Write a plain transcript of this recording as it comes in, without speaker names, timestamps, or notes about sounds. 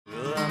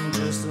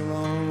just a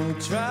lonely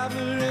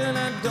traveler, and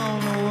I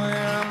don't know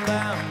where I'm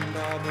bound.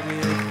 But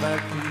if I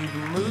keep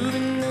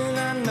moving, then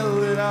I know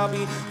that I'll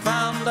be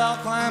found. I'll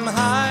climb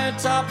high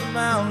atop the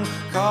mountain,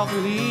 call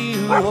for he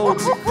who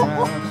holds the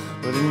crown.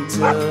 But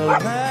until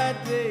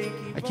that day,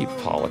 I keep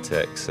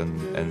politics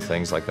and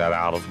things like that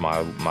out of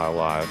my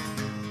live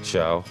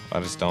show.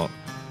 I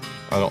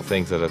don't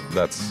think that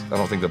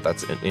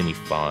that's any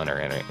fun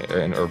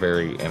or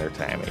very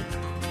entertaining.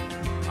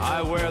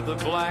 I wear the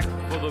black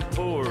for the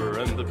poor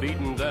and the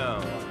beaten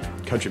down.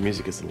 Country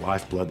music is the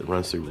lifeblood that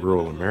runs through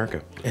rural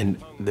America,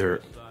 and there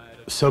are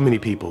so many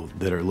people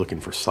that are looking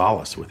for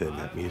solace within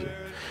that music,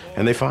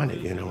 and they find it.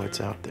 You know, it's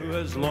out there. Who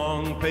has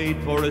long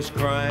paid for his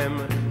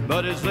crime,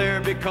 but is there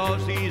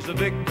because he's a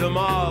victim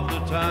of the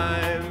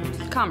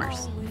times.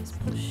 Commerce.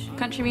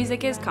 Country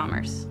music is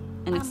commerce,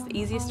 and it's the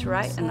easiest to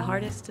write and the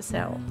hardest to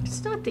sell.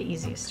 It's not the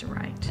easiest to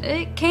write.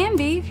 It can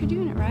be if you're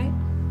doing it right.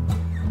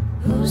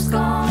 Who's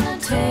gonna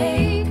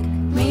take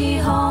me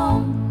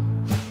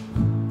home?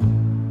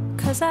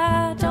 'Cause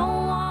I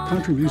don't want.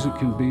 Country music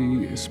can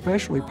be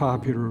especially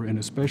popular and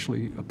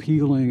especially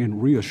appealing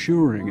and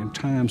reassuring in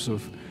times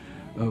of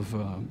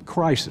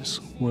crisis,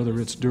 whether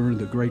it's during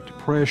the Great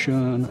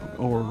Depression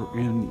or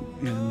in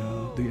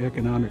the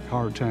economic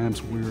hard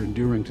times we're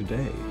enduring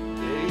today.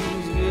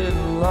 days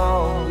getting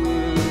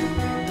longer,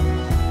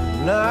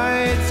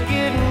 nights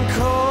getting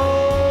cold.